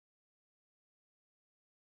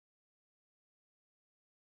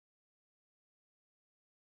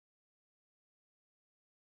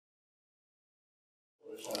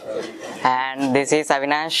And this is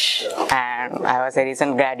Avinash, and I was a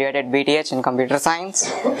recent graduate at BTH in computer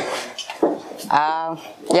science.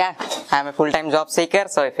 Yeah, I'm a full-time job seeker,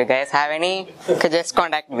 so if you guys have any, just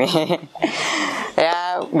contact me.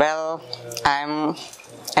 Yeah, well, I'm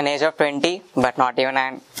an age of 20, but not even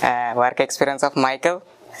an work experience of Michael.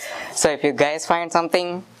 So if you guys find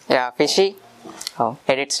something, yeah, fishy,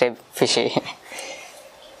 edit stay fishy.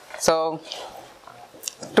 So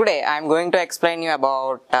today I'm going to explain you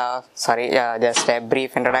about, just a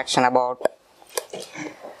brief introduction about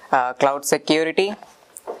cloud security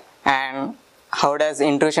and how does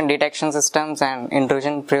intrusion detection systems and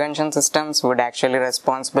intrusion prevention systems would actually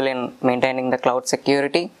responsible in maintaining the cloud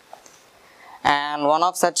security. And one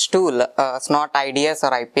of such tool, Snort IDS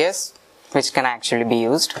or IPS, which can actually be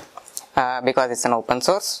used because it's an open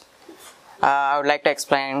source. I would like to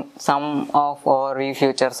explain some of our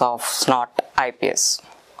features of Snort IPS.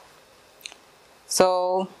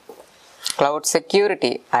 So, cloud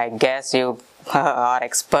security, I guess you are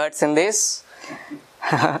experts in this.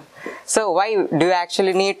 So, why do you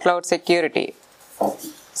actually need cloud security?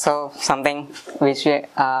 So, something which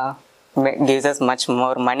gives us much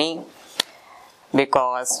more money,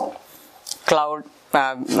 because cloud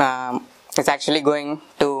is actually going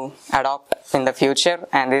to adopt in the future,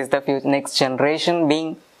 and this is the next generation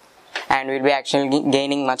being, and we'll be actually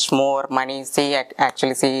gaining much more money.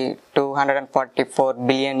 Actually see 244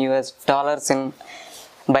 billion US dollars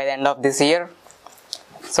by the end of this year.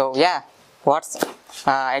 So yeah, what's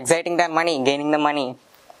exciting than money, gaining the money.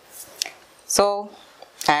 So,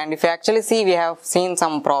 and if you actually see, we have seen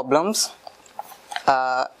some problems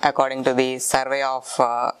according to the survey of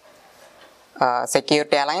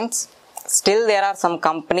Security Alliance. Still there are some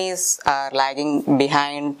companies are lagging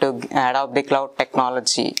behind to adopt the cloud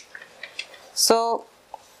technology. So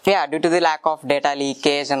yeah, due to the lack of data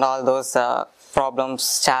leakage and all those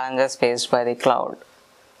problems, challenges faced by the cloud.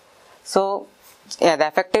 So yeah, the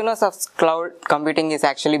effectiveness of cloud computing is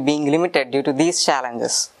actually being limited due to these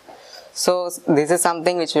challenges. So this is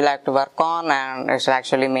something which we'll have to work on, and it should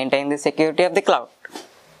actually maintain the security of the cloud.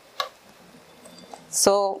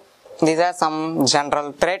 So these are some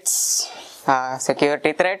general threats,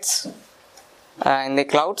 security threats in the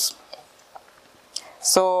clouds.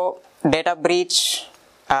 So data breach,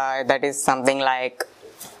 that is something like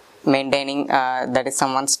maintaining, that is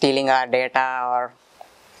someone stealing our data, or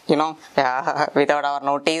without our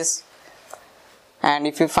notice. And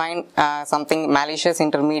if you find something malicious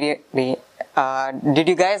intermediary, did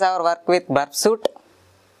you guys ever work with burp suit?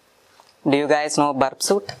 Do you guys know burp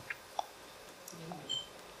suit?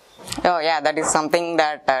 Oh yeah, that is something,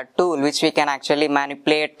 that tool which we can actually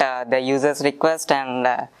manipulate the user's request,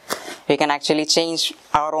 and we can actually change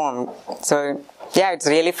our own. So yeah, it's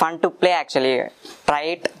really fun to play actually. Try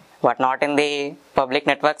it, but not in the public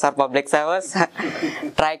networks or public servers.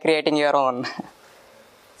 Try creating your own.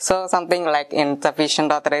 So something like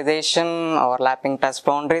insufficient authorization, overlapping trust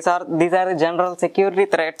boundaries, or these are the general security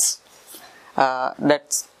threats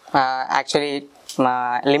that's actually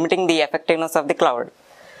limiting the effectiveness of the cloud.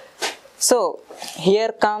 So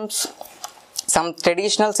here comes some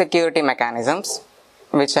traditional security mechanisms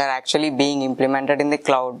which are actually being implemented in the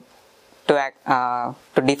cloud to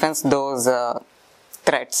defend those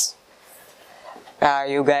threats.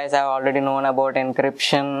 You guys have already known about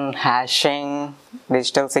encryption, hashing,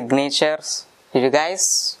 digital signatures. Did you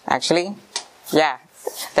guys actually? Yeah,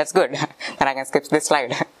 that's good. Then I can skip this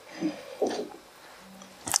slide.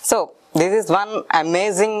 So this is one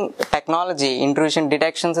amazing technology, intrusion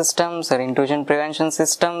detection systems or intrusion prevention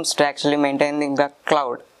systems, to actually maintain the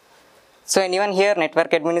cloud. So anyone here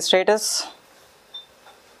network administrators?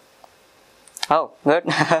 Oh, good.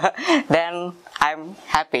 Then I'm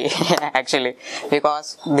happy actually,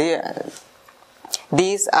 because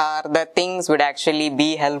these are the things would actually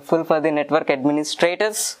be helpful for the network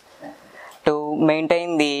administrators to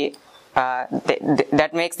maintain the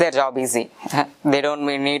that makes their job easy. They don't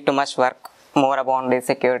need too much work more about the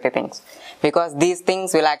security things, because these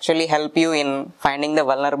things will actually help you in finding the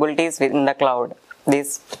vulnerabilities within the cloud,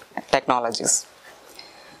 these technologies.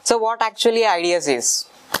 So what actually IDS is?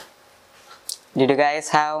 Did you guys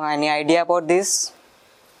have any idea about this?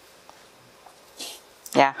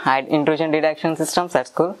 Yeah, intrusion detection systems, that's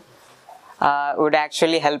cool. Would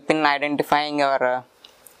actually help in identifying your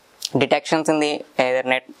detections in the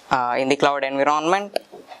in the cloud environment.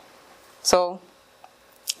 So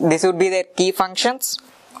this would be their key functions: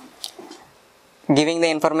 giving the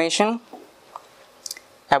information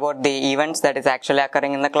about the events that is actually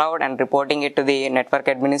occurring in the cloud and reporting it to the network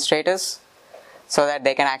administrators, so that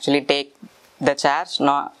they can actually take the charge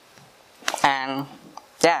and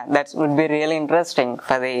yeah, that would be really interesting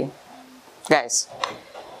for the guys.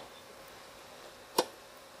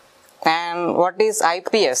 And what is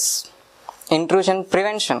IPS? Intrusion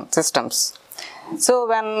Prevention Systems. So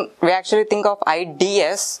when we actually think of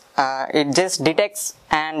IDS, it just detects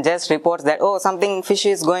and just reports that, oh, something fishy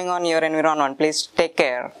is going on in your environment, please take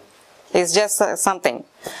care. It's just something.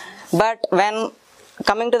 But when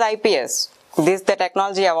coming to the IPS, the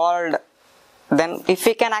technology evolved. Then if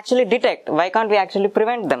we can actually detect, why can't we actually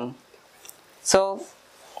prevent them? So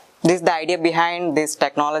this is the idea behind this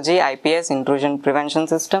technology, IPS, Intrusion Prevention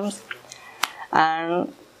Systems.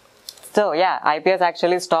 And so yeah, IPS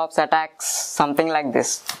actually stops attacks something like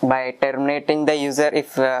this by terminating the user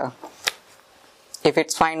if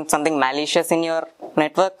it finds something malicious in your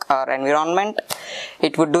network or environment.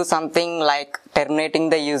 It would do something like terminating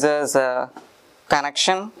the user's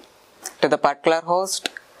connection to the particular host,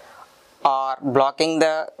 or blocking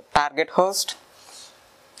the target host,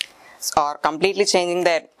 or completely changing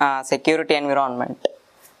the security environment,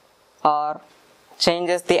 or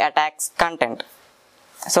changes the attack's content.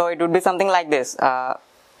 So it would be something like this.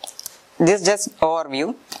 This is just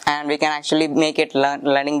overview, and we can actually make it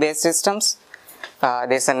learning based systems.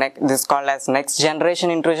 This is called as next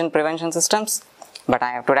generation intrusion prevention systems, but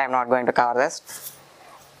today I'm not going to cover this.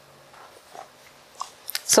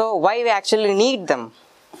 So why we actually need them?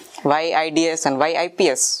 Why IDS and why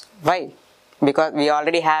IPS? Why? Because we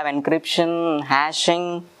already have encryption,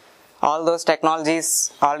 hashing, all those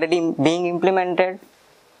technologies already being implemented.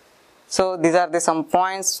 So these are the some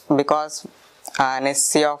points because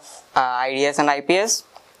necessity of IDS and IPS.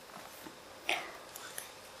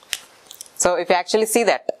 So if you actually see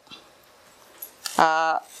that,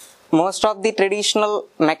 most of the traditional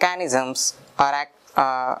mechanisms are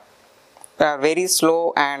very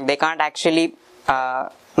slow, and they can't actually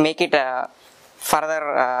make it a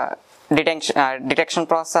further detection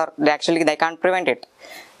process. They can't prevent it.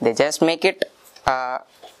 They just make it to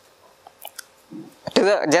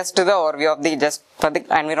the overview of the just for the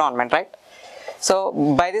environment, right? So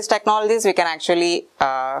by these technologies we can actually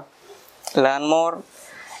learn more,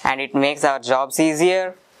 and it makes our jobs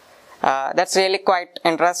easier. That's really quite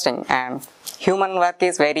interesting, and human work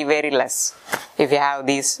is very, very less if you have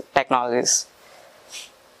these technologies.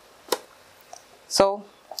 So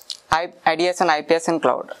IDS and IPS in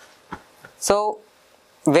cloud. So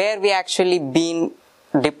where we actually been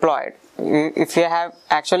deployed, if you have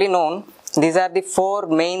actually known, these are the 4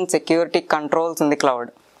 main security controls in the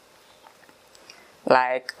cloud,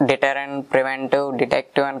 like deterrent, preventive,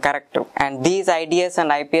 detective and corrective. And these IDS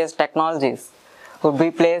and IPS technologies would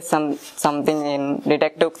be placed something in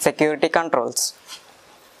detective security controls.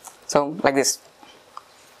 So like this.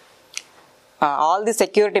 All the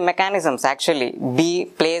security mechanisms actually be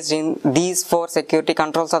placed in these 4 security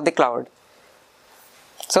controls of the cloud.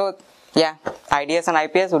 So yeah, IDS and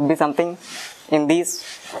IPS would be something in these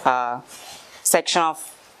section of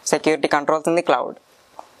security controls in the cloud.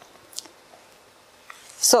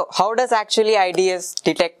 So how does actually IDS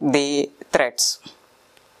detect the threats?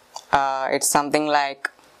 It's something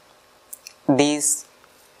like these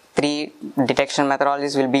 3 detection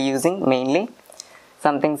methodologies will be using mainly.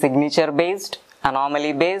 Something signature based,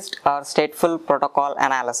 anomaly based, or stateful protocol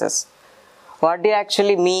analysis. What do you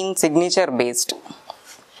actually mean signature based?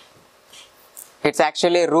 It's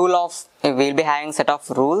actually a rule of, we'll be having set of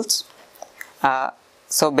rules.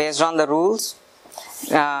 So based on the rules,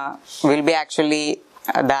 will be actually,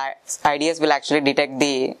 the IDS will actually detect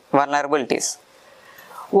the vulnerabilities.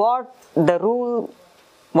 What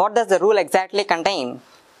does the rule exactly contain?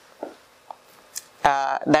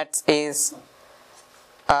 That is,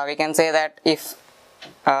 we can say that if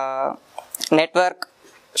network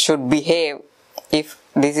should behave, if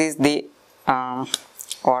this is the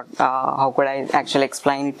how could I actually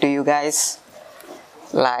explain it to you guys?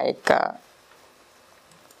 Like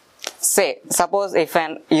suppose if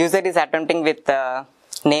an user is attempting with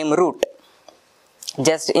name root,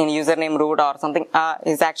 just in username root or something,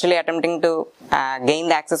 is actually attempting to gain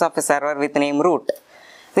the access of a server with name root.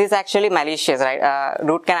 This is actually malicious, right?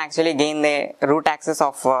 Root can actually gain the root access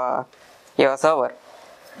of your server.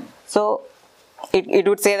 So it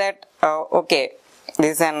would say that okay,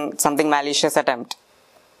 this is something malicious attempt.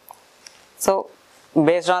 So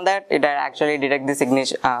based on that, it actually detect the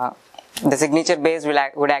signature. The signature base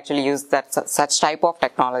would actually use such type of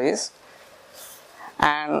technologies.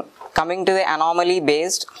 And coming to the anomaly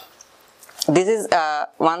based, this is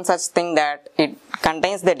one such thing that it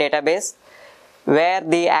contains the database where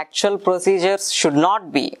the actual procedures should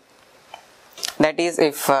not be. That is,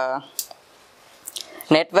 if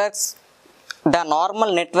networks, the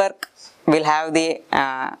normal network will have the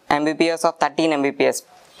Mbps of 13 Mbps,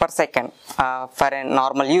 per second for a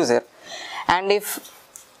normal user, and if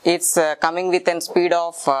it's coming with a speed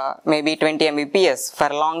of maybe 20 Mbps for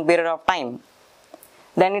a long period of time,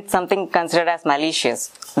 then it's something considered as malicious.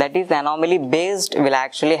 That is, the anomaly based will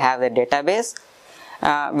actually have the database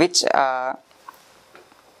which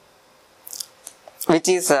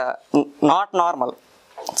is not normal.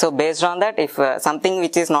 So based on that, if something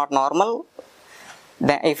which is not normal,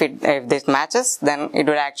 then if this matches, then it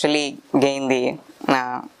would actually gain the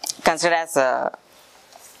considered as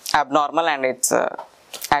abnormal, and it's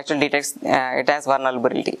actually detects it as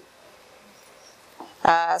vulnerability.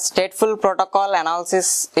 Stateful protocol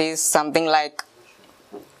analysis is something like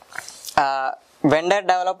vendor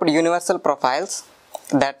developed universal profiles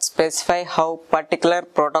that specify how particular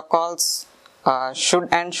protocols should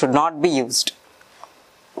and should not be used.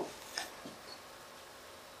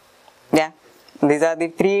 Yeah, these are the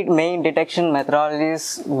three main detection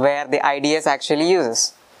methodologies where the IDS actually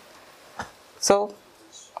uses. So,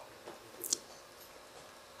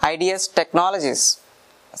 IDS Technologies.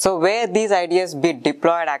 So, where these IDS be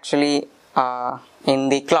deployed actually in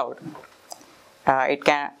the cloud?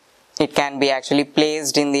 It can be actually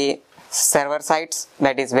placed in the server sites.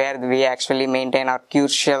 That is where we actually maintain our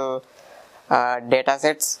crucial data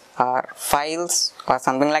sets or files or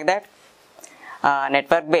something like that.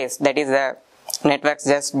 Network based, that is the networks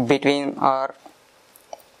just between or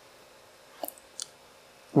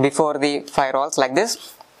before the firewalls, like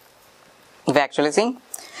this we actually see.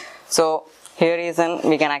 So here is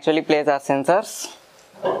we can actually place our sensors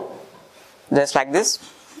just like this.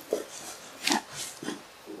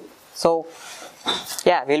 So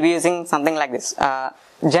yeah, we'll be using something like this.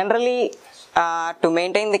 Generally, to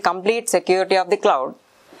maintain the complete security of the cloud,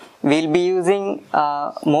 we'll be using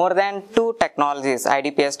more than two technologies,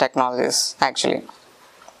 IPS technologies actually,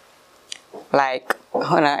 like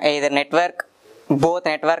either network, both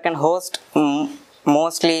network and host,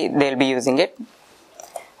 mostly they'll be using it.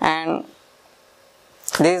 And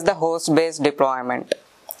this is the host based deployment,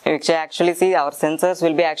 which I actually see our sensors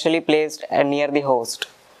will be actually placed near the host.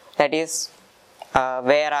 That is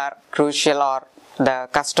where our crucial or the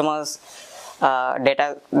customers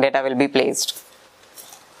data will be placed.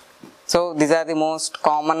 So these are the most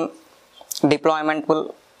common deployment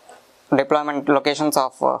locations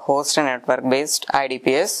of host and network based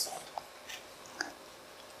IDPS.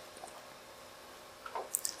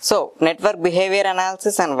 So network behavior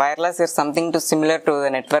analysis and wireless is something similar to the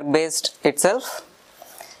network based itself.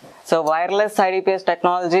 So wireless IDPS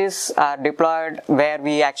technologies are deployed where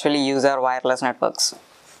we actually use our wireless networks.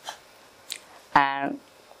 And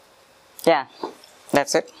yeah,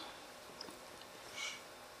 that's it.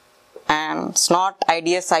 And Snort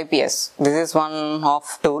IDS IPS. This is one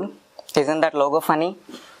of tool. Isn't that logo funny?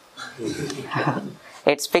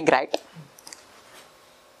 It's big, right?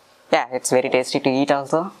 Yeah, it's very tasty to eat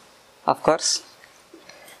also, of course.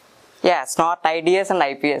 Yeah, Snort IDS and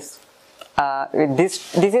IPS.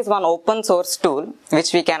 This is one open source tool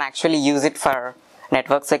which we can actually use it for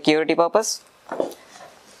network security purpose.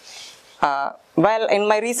 While in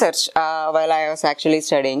my research, while I was actually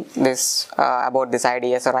studying this about this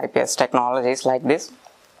IDS or IPS technologies like this,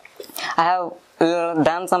 I have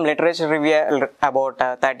done some literature review about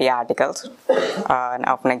 30 articles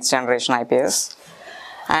of next generation IPS,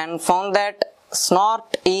 and found that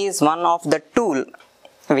Snort is one of the tool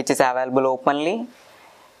which is available openly,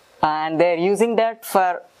 and they're using that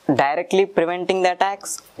for directly preventing the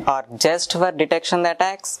attacks, or just for detection the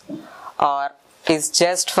attacks, or is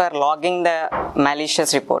just for logging the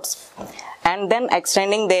malicious reports, and then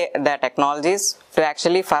extending the technologies to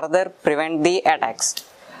actually further prevent the attacks.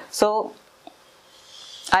 So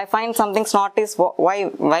I find something Snort is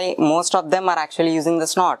why most of them are actually using the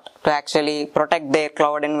Snort to actually protect their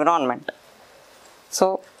cloud environment.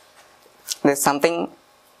 So there's something,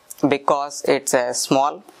 because it's a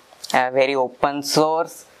small, very open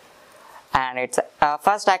source, and it's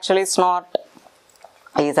first actually Snort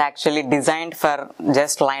is actually designed for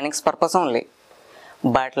just Linux purpose only,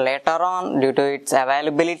 but later on, due to its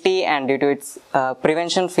availability and due to its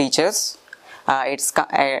prevention features,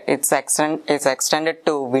 it's extended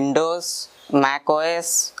to Windows, Mac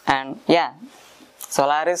OS, and yeah,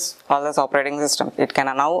 Solaris, all those operating systems. It can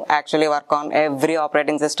now actually work on every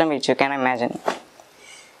operating system which you can imagine.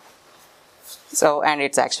 So, and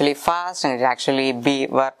it's actually fast, and it actually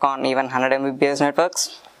work on even 100 Mbps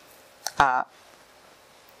networks.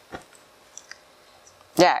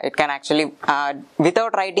 Yeah, it can actually,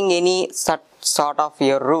 without writing any sort of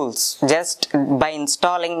your rules, just by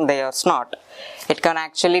installing your Snort, it can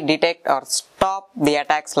actually detect or stop the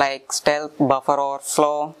attacks like stealth, buffer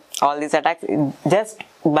overflow, all these attacks just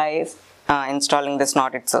by installing the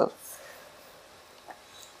Snort itself.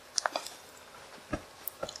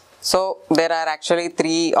 So there are actually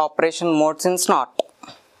 3 operation modes in Snort,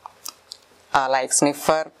 like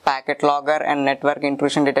sniffer, packet logger, and network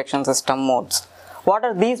intrusion detection system modes. What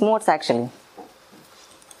are these modes actually?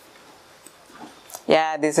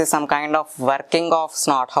 Yeah, this is some kind of working of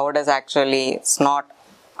Snort. How does actually Snort,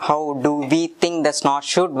 how do we think the Snort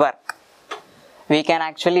should work? We can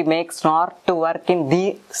actually make Snort to work in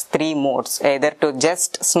these 3 modes, either to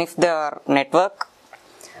just sniff the network,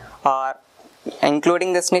 or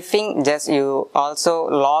including the sniffing, just you also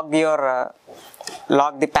log your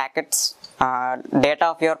log the packets, data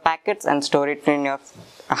of your packets, and store it in your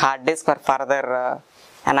hard disk for further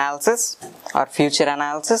analysis or future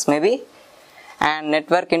analysis maybe. And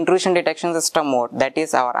network intrusion detection system mode, that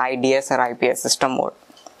is our IDS or IPS system mode.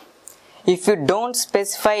 If you don't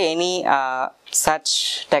specify any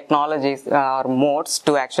such technologies or modes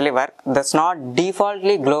to actually work, the Snort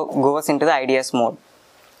defaultly goes into the IDS mode.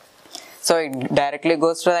 So it directly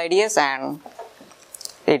goes to the IDS and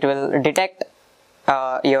it will detect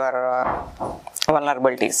your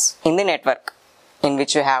vulnerabilities in the network in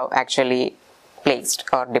which you have actually placed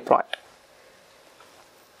or deployed.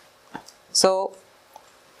 So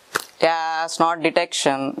Snort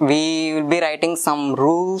detection, we will be writing some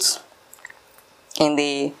rules in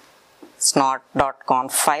the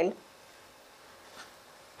snort.conf file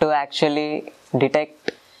to actually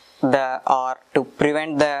detect or to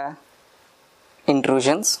prevent the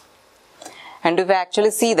intrusions. And if you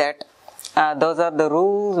actually see that, those are the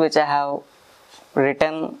rules which I have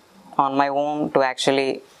written on my own to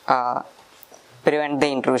actually prevent the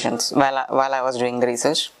intrusions while I was doing the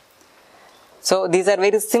research. So these are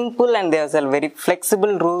very simple and these are very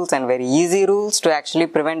flexible rules and very easy rules to actually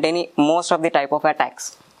prevent most of the type of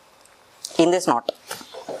attacks in the Snort.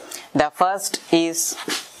 The first is,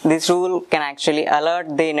 this rule can actually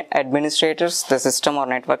alert the administrators, the system or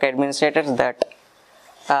network administrators, that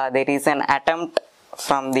there is an attempt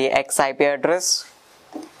from the X IP address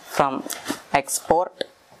from X port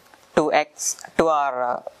to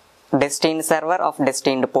our destined server of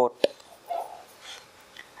destined port.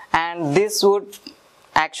 And this rule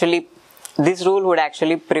would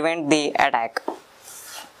actually prevent the attack.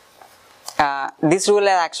 This rule is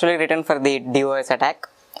actually written for the DOS attack.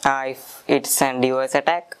 If it's an DOS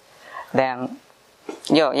attack, then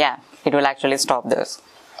it will actually stop this.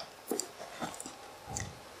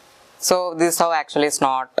 So this is how actually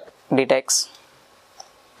Snort detects.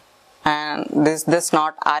 And this is the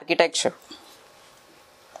Snort architecture.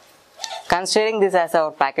 Considering this as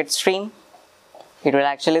our packet stream, it will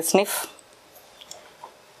actually sniff.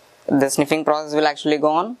 The sniffing process will actually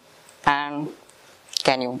go on, and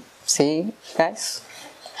can you see, guys?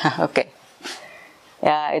 Okay.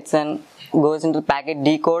 Yeah, goes into the packet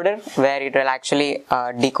decoder where it will actually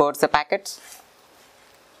decodes the packets.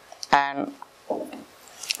 And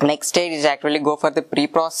next stage is actually go for the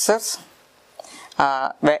preprocessors.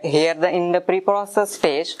 Here in the preprocess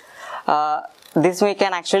stage, this we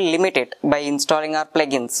can actually limit it by installing our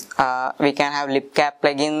plugins. We can have libcap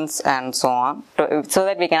plugins and so on, so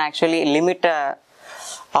that we can actually limit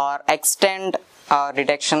or extend our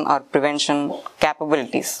detection or prevention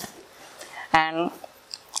capabilities. And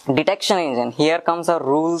detection engine, here comes our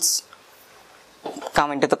rules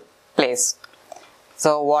come into the place.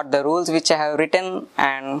 So what the rules which I have written,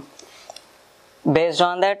 and based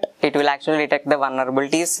on that it will actually detect the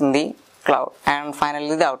vulnerabilities in the cloud. And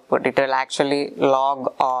finally the output, it will actually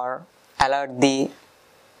log or alert the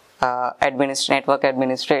network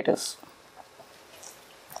administrators.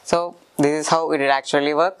 So this is how it will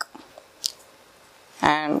actually work.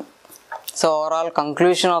 And so overall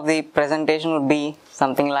conclusion of the presentation would be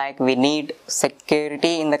something like, we need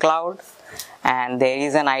security in the cloud, and there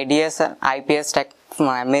is an IDS IPS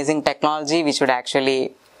amazing technology which would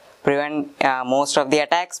actually prevent most of the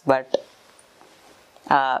attacks. But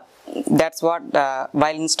that's what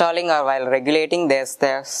while installing or while regulating, there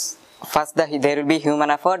will be human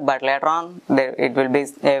effort, but later on it will be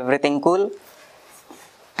everything cool.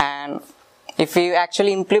 And if you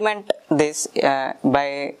actually implement this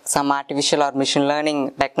by some artificial or machine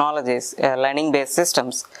learning technologies, learning based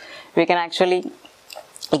systems, we can actually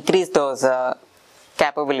increase those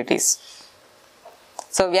capabilities.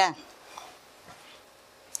 So yeah,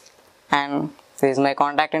 and this is my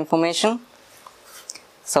contact information.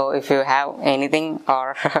 So if you have anything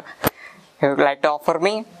or you would like to offer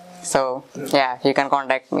me, so yeah, you can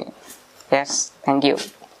contact me. Yes, thank you.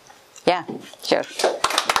 Yeah, sure.